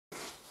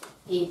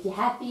If you're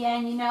happy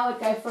and you know it,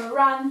 go for a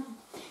run.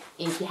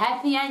 If you're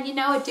happy and you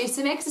know it, do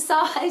some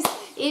exercise.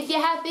 If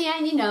you're happy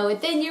and you know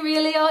it, then you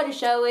really ought to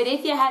show it.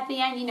 If you're happy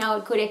and you know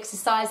it, could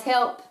exercise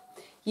help?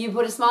 You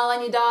put a smile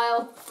on your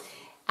dial.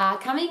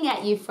 Coming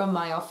at you from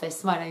my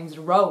office, my name's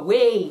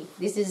Rowie.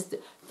 This is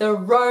the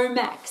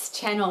Romax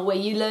channel where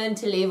you learn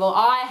to live, or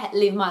I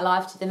live my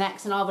life to the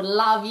max, and I would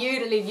love you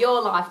to live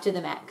your life to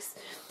the max.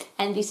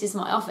 And this is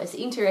my office.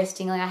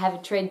 Interestingly, I have a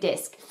tread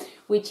desk,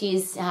 which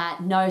is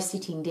no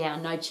sitting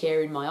down, no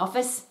chair in my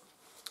office.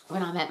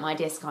 When I'm at my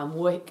desk, I'm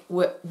working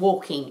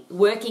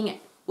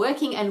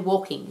and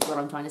walking is what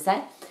I'm trying to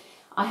say.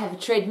 I have a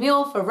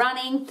treadmill for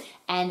running,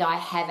 and I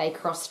have a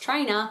cross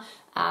trainer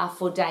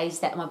for days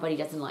that my body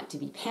doesn't like to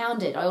be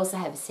pounded. I also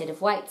have a set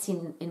of weights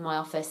in my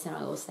office, and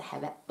I also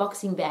have a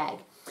boxing bag.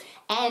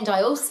 And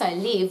I also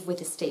live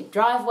with a steep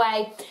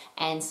driveway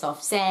and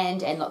soft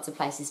sand and lots of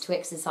places to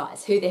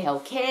exercise. Who the hell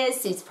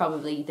cares is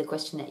probably the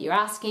question that you're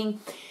asking.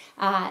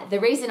 The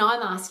reason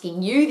I'm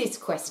asking you this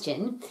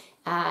question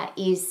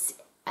is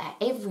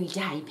every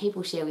day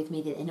people share with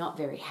me that they're not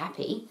very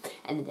happy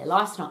and that their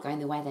life's not going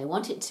the way they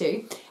want it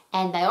to.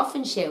 And they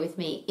often share with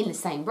me in the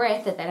same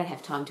breath that they don't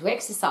have time to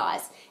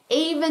exercise.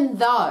 Even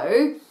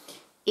though,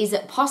 is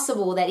it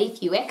possible that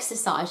if you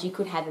exercise, you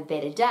could have a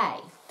better day?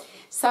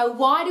 So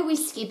why do we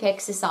skip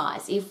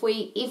exercise? If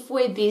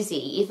we're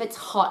busy, if it's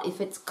hot, if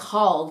it's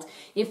cold,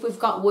 if we've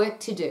got work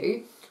to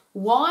do,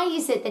 why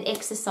is it that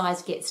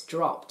exercise gets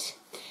dropped?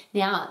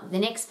 Now, the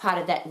next part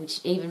of that,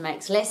 which even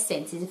makes less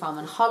sense, is if I'm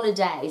on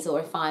holidays, or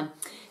if I'm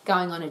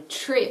going on a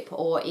trip,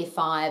 or if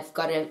I've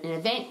got an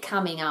event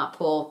coming up,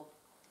 or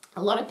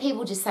a lot of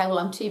people just say, well,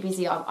 I'm too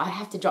busy, I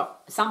have to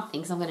drop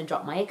something, so I'm going to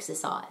drop my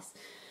exercise.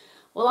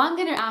 Well, I'm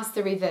going to ask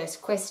the reverse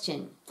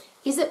question.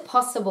 Is it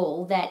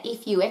possible that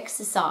if you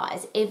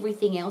exercise,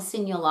 everything else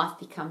in your life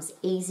becomes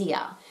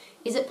easier?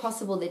 Is it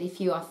possible that if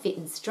you are fit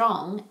and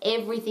strong,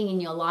 everything in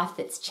your life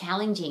that's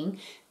challenging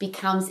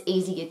becomes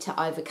easier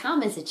to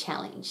overcome as a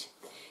challenge?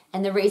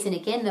 And the reason,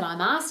 again, that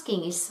I'm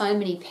asking is so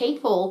many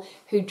people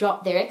who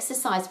drop their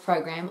exercise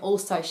program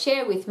also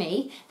share with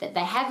me that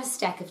they have a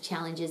stack of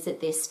challenges,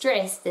 that they're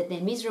stressed, that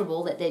they're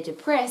miserable, that they're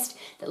depressed,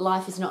 that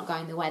life is not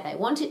going the way they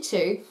want it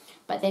to,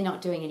 but they're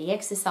not doing any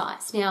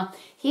exercise. Now,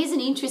 here's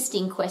an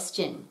interesting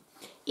question.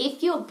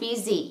 If you're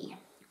busy,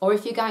 or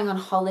if you're going on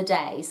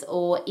holidays,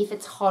 or if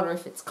it's hot or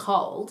if it's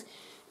cold,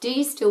 do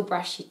you still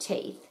brush your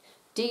teeth?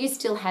 Do you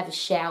still have a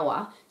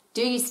shower?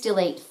 Do you still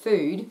eat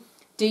food?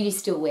 Do you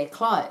still wear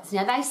clothes?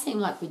 Now, they seem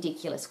like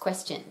ridiculous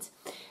questions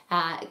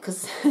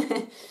because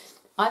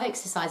I've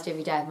exercised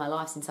every day of my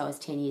life since I was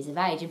 10 years of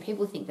age, and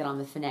people think that I'm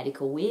a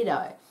fanatical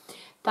weirdo.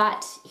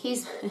 But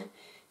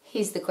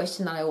here's the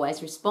question that I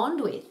always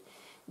respond with.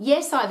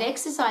 Yes, I've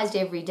exercised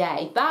every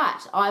day,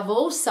 but I've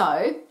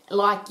also,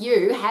 like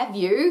you, have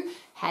you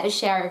had a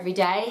shower every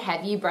day?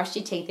 Have you brushed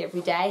your teeth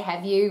every day?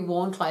 Have you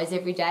worn clothes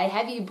every day?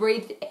 Have you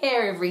breathed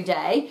air every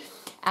day?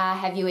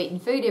 Have you eaten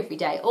food every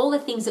day? All the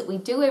things that we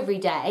do every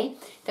day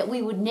that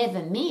we would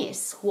never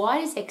miss. Why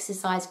does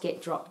exercise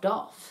get dropped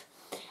off?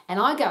 And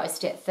I go a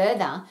step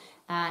further.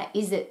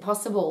 Is it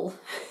possible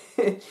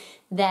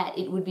that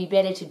it would be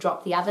better to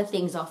drop the other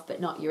things off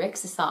but not your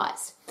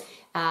exercise?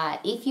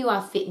 If you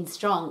are fit and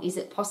strong, is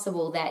it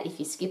possible that if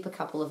you skip a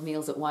couple of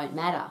meals, it won't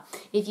matter?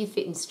 If you're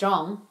fit and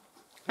strong,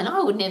 and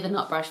I would never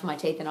not brush my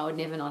teeth and I would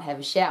never not have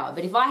a shower,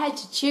 but if I had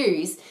to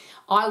choose,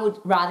 I would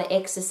rather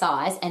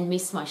exercise and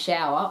miss my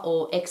shower,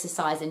 or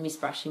exercise and miss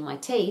brushing my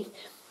teeth,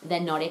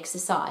 than not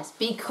exercise,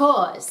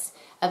 because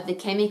of the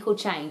chemical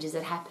changes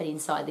that happen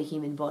inside the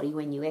human body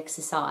when you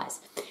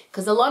exercise.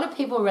 Because a lot of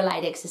people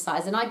relate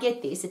exercise, and I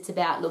get this, it's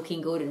about looking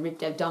good and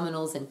ripped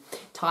abdominals and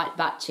tight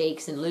butt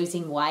cheeks and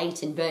losing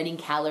weight and burning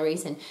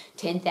calories and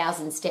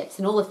 10,000 steps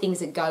and all the things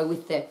that go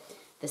with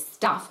the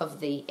stuff of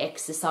the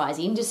exercise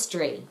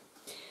industry.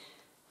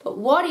 But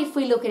what if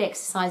we look at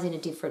exercise in a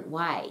different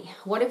way?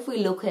 What if we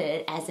look at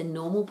it as a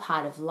normal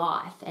part of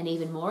life, and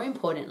even more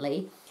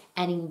importantly,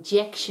 an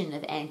injection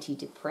of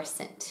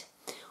antidepressant?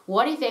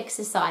 What if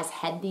exercise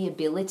had the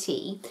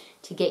ability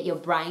to get your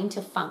brain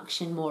to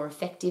function more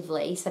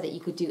effectively so that you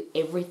could do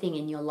everything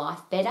in your life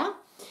better?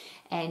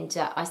 And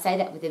I say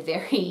that with a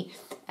very,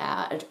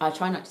 I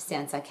try not to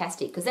sound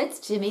sarcastic, because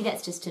to me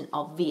that's just an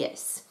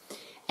obvious.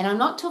 And I'm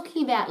not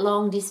talking about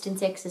long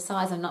distance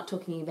exercise. I'm not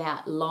talking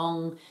about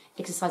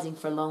exercising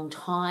for a long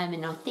time.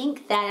 And I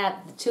think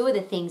that two of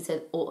the things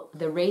that, or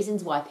the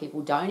reasons why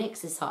people don't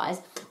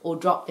exercise or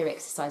drop their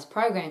exercise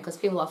program, because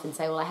people often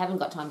say, well, I haven't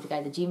got time to go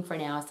to the gym for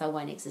an hour, so I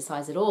won't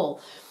exercise at all.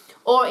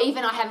 Or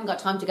even, I haven't got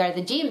time to go to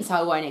the gym, so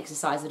I won't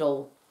exercise at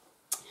all.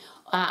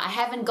 I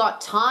haven't got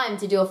time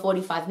to do a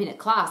 45-minute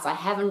class. I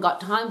haven't got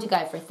time to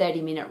go for a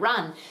 30-minute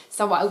run,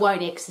 so I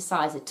won't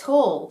exercise at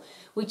all.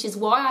 Which is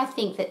why I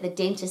think that the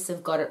dentists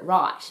have got it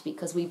right,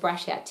 because we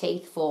brush our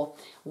teeth for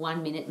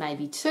 1 minute,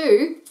 maybe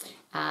two.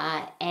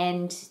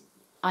 And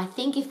I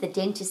think if the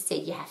dentist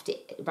said you have to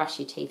brush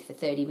your teeth for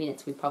 30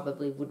 minutes, we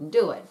probably wouldn't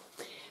do it.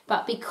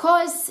 But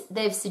because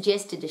they've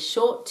suggested a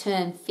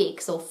short-term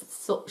fix or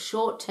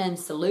short-term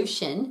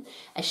solution,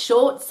 a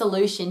short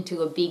solution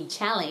to a big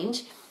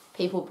challenge,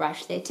 people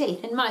brush their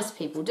teeth, and most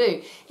people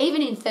do.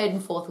 Even in third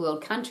and fourth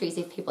world countries,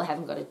 if people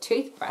haven't got a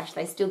toothbrush,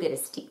 they still get a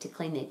stick to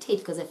clean their teeth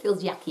because it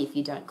feels yucky if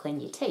you don't clean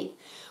your teeth.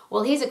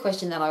 Well, here's a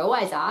question that I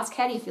always ask.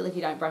 How do you feel if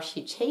you don't brush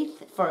your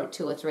teeth for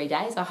 2 or 3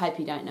 days? I hope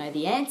you don't know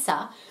the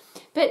answer.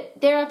 But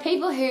there are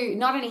people who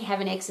not only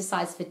haven't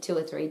exercised for 2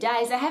 or 3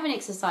 days, they haven't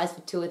exercised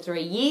for 2 or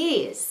 3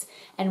 years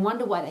and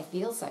wonder why they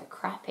feel so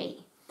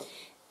crappy.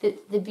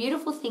 The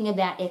beautiful thing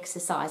about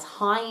exercise,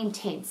 high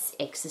intense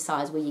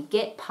exercise where you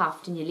get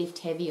puffed and you lift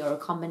heavy, or a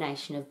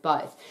combination of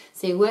both.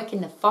 So you work in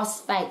the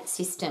phosphate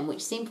system,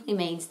 which simply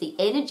means the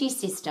energy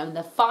system,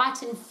 the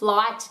fight and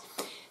flight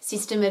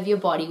system of your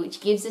body,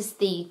 which gives us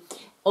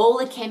all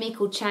the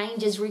chemical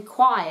changes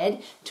required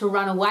to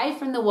run away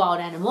from the wild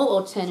animal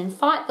or turn and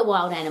fight the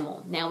wild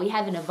animal. Now, we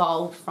haven't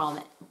evolved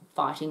from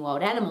fighting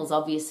wild animals,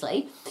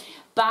 obviously,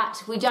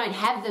 but we don't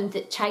have them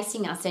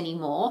chasing us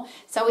anymore.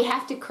 So we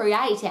have to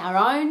create our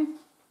own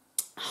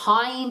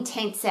high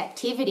intense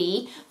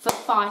activity for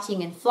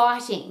fighting and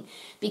flighting,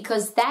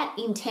 because that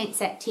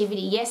intense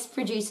activity, yes,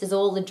 produces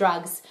all the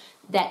drugs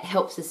that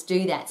helps us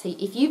do that. So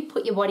if you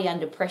put your body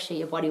under pressure,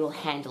 your body will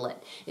handle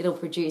it. It'll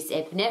produce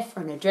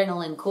epinephrine,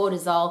 adrenaline,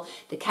 cortisol.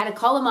 The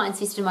catecholamine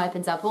system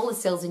opens up all the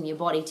cells in your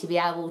body to be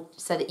able,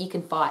 so that you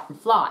can fight and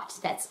flight.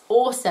 That's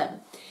awesome.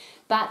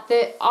 But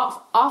the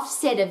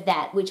offset of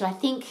that, which I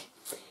think,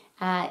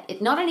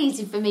 it not only is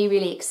it for me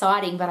really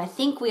exciting, but I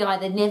think we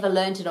either never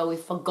learned it or we've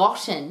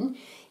forgotten,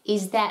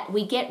 is that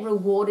we get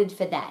rewarded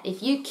for that.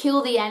 If you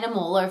kill the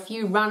animal or if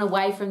you run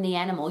away from the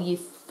animal, you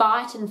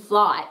fight and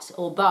flight,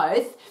 or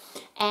both,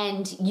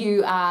 and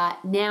you are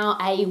now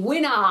a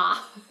winner.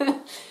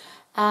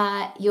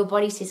 Your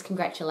body says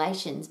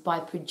congratulations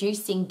by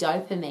producing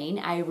dopamine,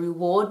 a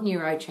reward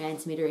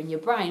neurotransmitter in your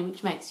brain,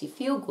 which makes you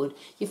feel good.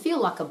 You feel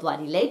like a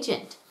bloody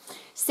legend.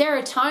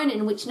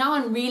 Serotonin, which no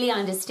one really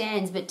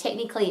understands, but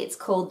technically it's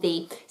called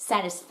the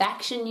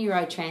satisfaction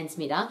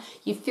neurotransmitter.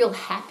 You feel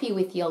happy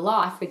with your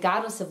life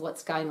regardless of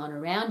what's going on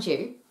around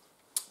you.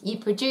 You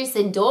produce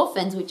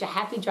endorphins, which are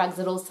happy drugs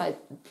that also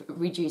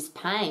reduce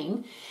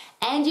pain.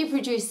 And you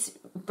produce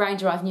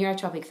brain-derived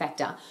neurotropic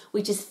factor,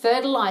 which is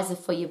fertilizer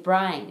for your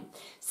brain.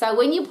 So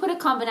when you put a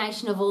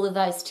combination of all of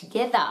those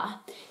together,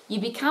 you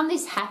become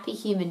this happy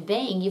human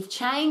being. You've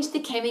changed the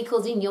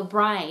chemicals in your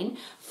brain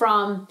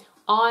from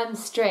I'm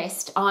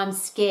stressed, I'm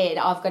scared,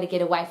 I've got to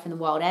get away from the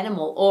wild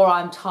animal, or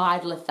I'm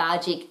tired,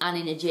 lethargic,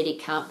 unenergetic,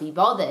 can't be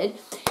bothered.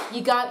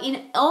 You go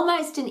in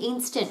almost an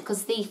instant,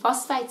 because the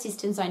phosphate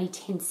system's only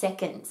 10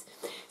 seconds.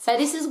 So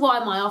this is why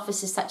my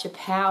office is such a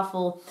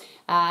powerful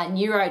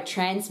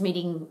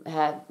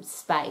neurotransmitting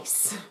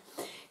space.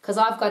 Because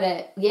I've got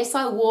yes,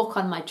 I walk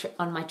on my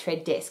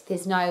tread desk.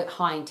 There's no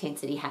high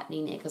intensity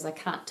happening there because I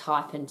can't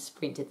type and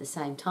sprint at the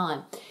same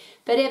time.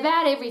 But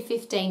about every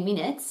 15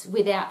 minutes,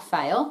 without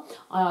fail,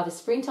 I either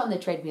sprint on the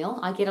treadmill,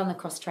 I get on the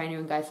cross trainer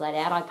and go flat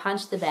out, I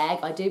punch the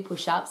bag, I do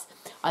push-ups,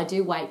 I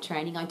do weight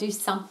training, I do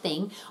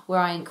something where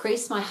I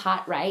increase my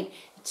heart rate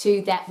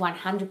to that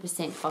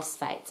 100%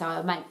 phosphate. So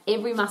I make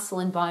every muscle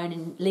and bone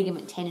and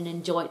ligament, tendon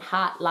and joint,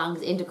 heart,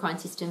 lungs, endocrine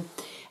system,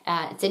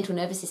 central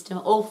nervous system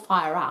all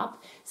fire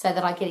up, so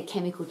that I get a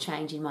chemical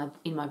change in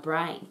my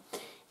brain.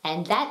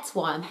 And that's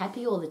why I'm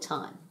happy all the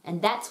time.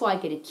 And that's why I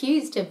get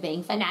accused of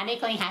being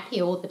fanatically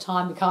happy all the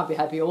time. You can't be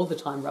happy all the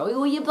time, Rowie.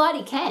 Well, you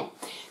bloody can.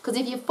 Because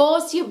if you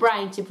force your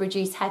brain to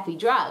produce happy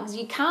drugs,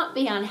 you can't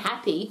be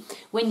unhappy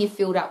when you're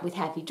filled up with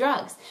happy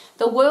drugs.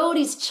 The world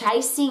is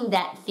chasing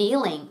that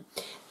feeling.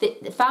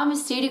 The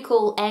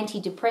pharmaceutical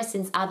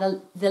antidepressants are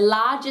the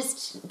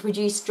largest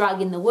produced drug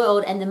in the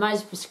world and the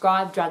most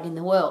prescribed drug in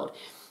the world.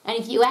 And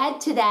if you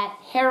add to that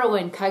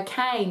heroin,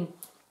 cocaine,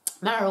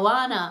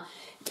 marijuana,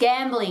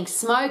 gambling,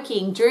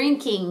 smoking,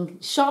 drinking,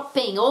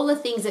 shopping, all the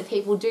things that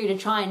people do to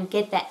try and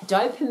get that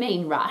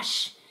dopamine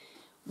rush,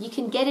 you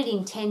can get it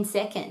in 10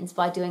 seconds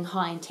by doing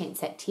high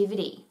intense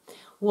activity.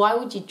 Why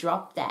would you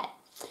drop that?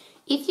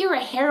 If you're a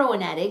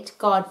heroin addict,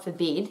 God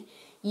forbid,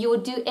 you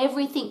would do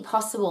everything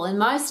possible, and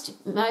most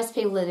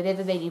people that have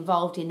ever been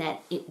involved in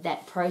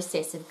that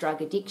process of drug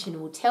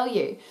addiction will tell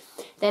you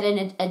that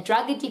a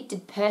drug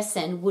addicted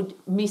person would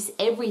miss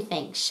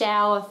everything: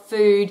 shower,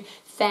 food,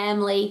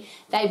 family.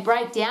 They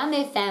break down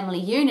their family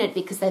unit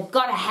because they've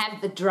got to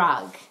have the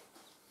drug.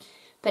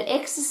 But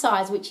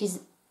exercise, which is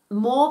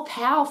more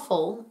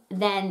powerful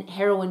than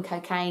heroin,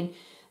 cocaine,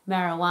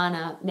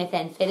 marijuana,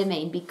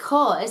 methamphetamine,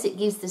 because it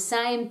gives the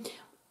same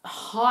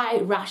high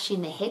rush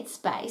in the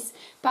headspace,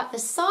 but the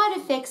side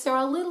effects are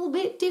a little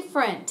bit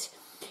different.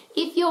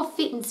 If you're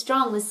fit and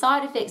strong, the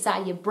side effects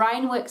are your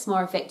brain works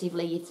more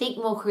effectively, you think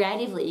more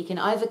creatively, you can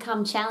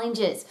overcome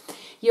challenges.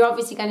 You're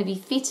obviously going to be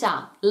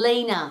fitter,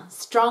 leaner,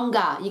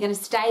 stronger. You're going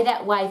to stay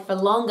that way for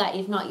longer,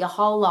 if not your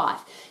whole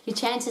life. Your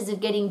chances of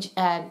getting,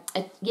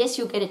 yes,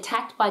 you'll get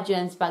attacked by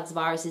germs, bugs,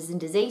 viruses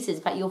and diseases,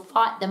 but you'll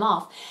fight them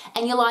off.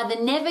 And you'll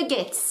either never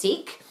get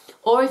sick,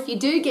 or if you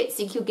do get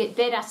sick, you'll get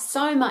better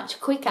so much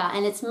quicker,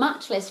 and it's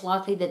much less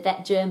likely that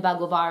that germ, bug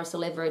or virus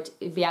will ever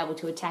be able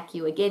to attack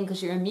you again,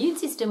 because your immune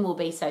system will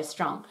be so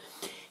strong.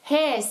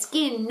 hair,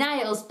 skin,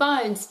 nails,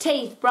 bones,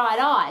 teeth, bright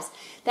eyes.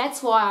 That's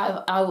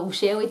why I will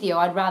share with you,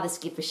 I'd rather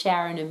skip a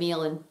shower and a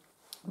meal and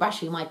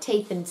brushing my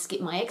teeth and skip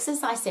my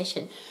exercise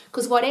session,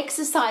 because what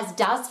exercise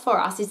does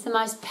for us is the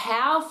most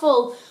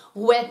powerful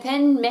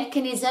weapon,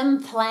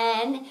 mechanism,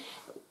 plan.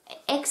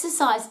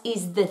 Exercise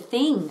is the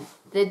thing.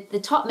 The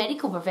top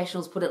medical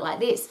professionals put it like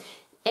this: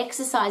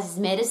 exercise is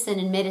medicine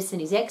and medicine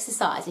is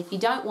exercise. If you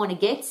don't want to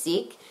get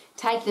sick,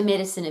 take the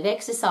medicine of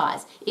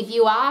exercise. If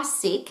you are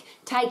sick,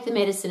 take the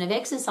medicine of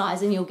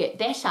exercise and you'll get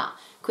better,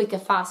 quicker,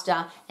 faster,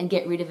 and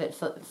get rid of it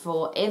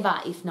forever,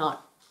 if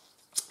not.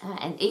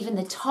 And even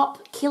the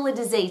top killer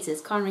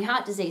diseases, coronary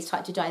heart disease,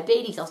 type 2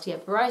 diabetes,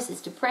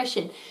 osteoporosis,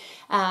 depression,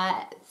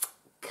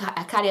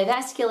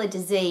 cardiovascular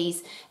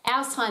disease,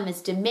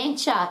 Alzheimer's,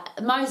 dementia,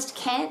 most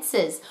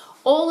cancers,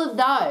 all of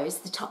those,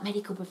 the top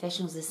medical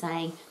professionals are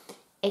saying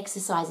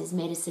exercise is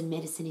medicine,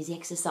 medicine is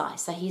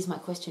exercise. So here's my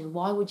question: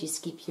 why would you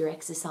skip your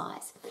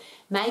exercise?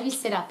 Maybe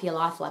set up your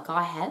life like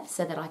I have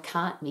so that I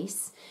can't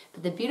miss.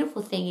 But the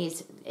beautiful thing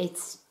is,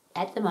 it's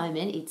at the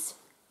moment, it's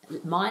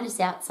minus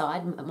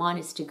outside,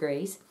 minus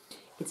degrees.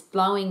 It's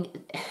blowing,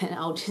 and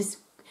I'll just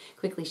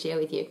quickly share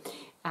with you.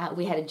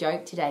 We had a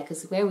joke today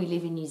because where we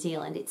live in New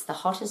Zealand, it's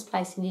the hottest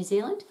place in New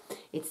Zealand.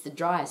 It's the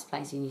driest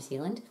place in New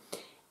Zealand.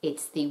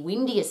 It's the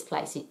windiest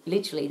place,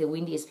 literally the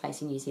windiest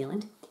place in New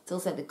Zealand. It's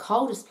also the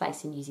coldest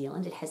place in New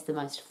Zealand. It has the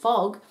most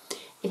fog.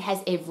 It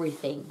has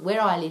everything.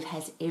 Where I live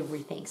has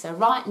everything. So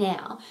right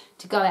now,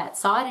 to go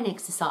outside and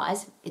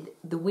exercise,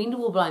 the wind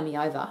will blow me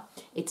over.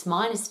 It's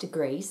minus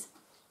degrees.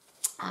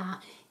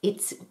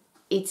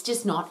 It's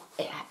just not,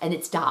 and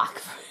it's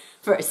dark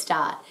for a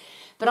start.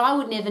 But I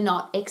would never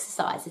not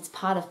exercise. It's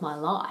part of my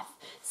life.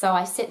 So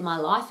I set my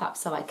life up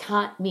so I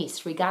can't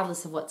miss,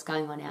 regardless of what's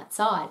going on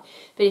outside.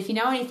 But if you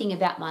know anything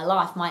about my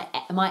life,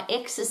 my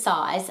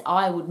exercise,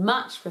 I would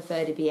much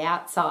prefer to be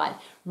outside,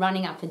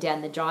 running up and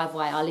down the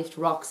driveway. I lift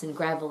rocks and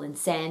gravel and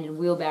sand and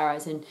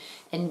wheelbarrows, and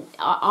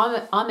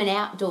I'm an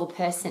outdoor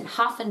person.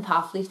 Huff and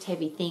puff, lift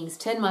heavy things,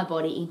 turn my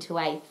body into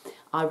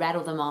I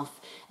rattle them off,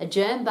 a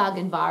germ, bug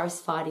and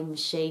virus fighting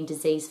machine,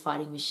 disease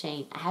fighting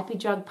machine, a happy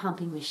drug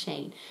pumping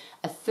machine,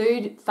 a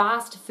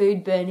fast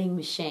food burning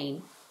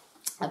machine,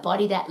 a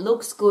body that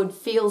looks good,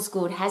 feels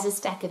good, has a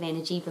stack of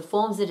energy,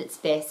 performs at its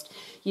best.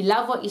 You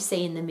love what you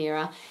see in the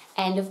mirror,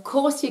 and of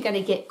course you're going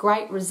to get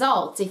great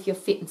results if you're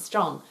fit and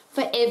strong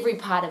for every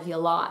part of your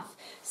life.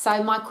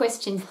 So my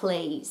question,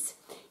 please,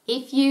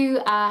 if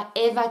you are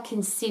ever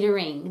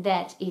considering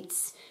that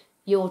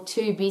you're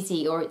too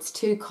busy or it's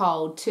too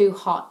cold, too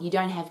hot, you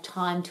don't have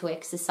time to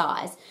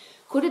exercise,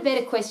 could a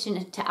better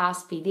question to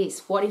ask be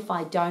this: what if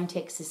I don't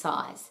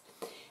exercise?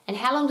 And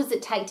how long does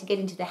it take to get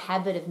into the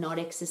habit of not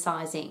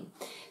exercising?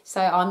 So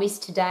I miss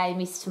today,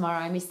 miss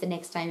tomorrow, miss the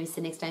next day, miss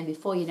the next day, and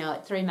before you know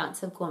it, 3 months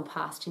have gone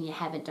past and you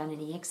haven't done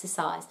any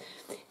exercise.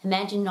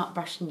 Imagine not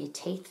brushing your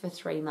teeth for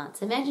 3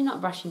 months. Imagine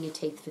not brushing your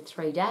teeth for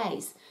 3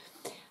 days.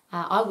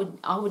 I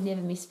would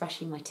never miss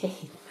brushing my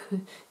teeth,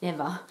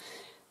 never.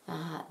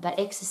 But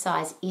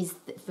exercise is,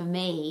 for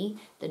me,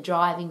 the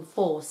driving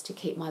force to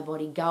keep my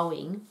body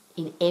going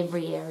in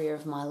every area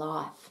of my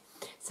life.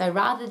 So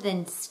rather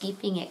than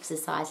skipping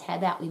exercise, how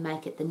about we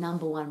make it the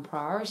 #1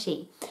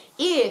 priority?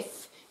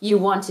 If you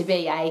want to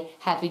be a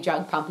happy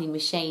drug pumping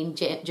machine,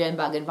 germ,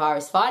 bug and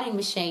virus fighting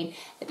machine,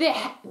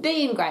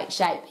 be in great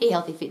shape, be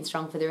healthy, fit and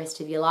strong for the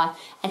rest of your life,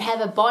 and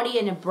have a body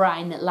and a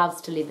brain that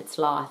loves to live its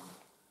life.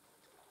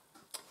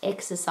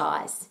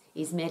 Exercise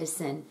is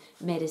medicine.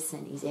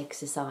 Medicine is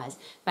exercise.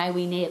 May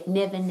we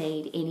never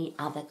need any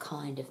other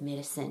kind of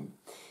medicine.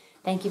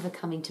 Thank you for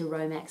coming to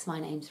Romax.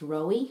 My name's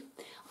Rowie.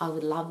 I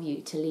would love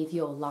you to live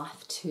your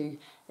life to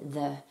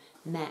the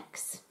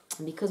max.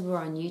 And because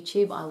we're on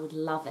YouTube, I would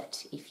love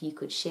it if you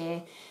could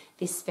share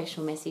this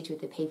special message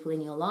with the people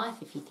in your life.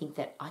 If you think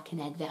that I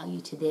can add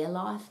value to their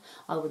life,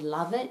 I would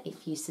love it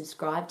if you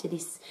subscribe to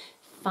this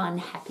fun,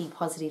 happy,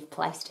 positive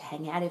place to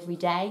hang out every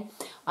day.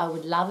 I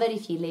would love it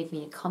if you leave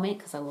me a comment,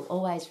 because I will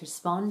always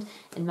respond.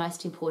 And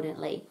most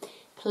importantly,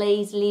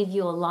 please live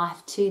your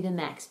life to the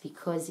max,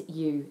 because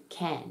you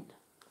can.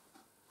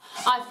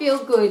 I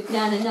feel good.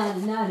 Na na na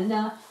na na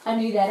na. I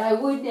knew that I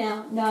would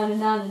now. Na na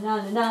na na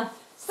na na.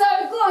 So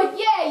good.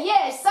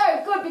 Yeah, so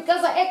good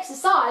because I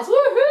exercise.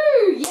 Woohoo!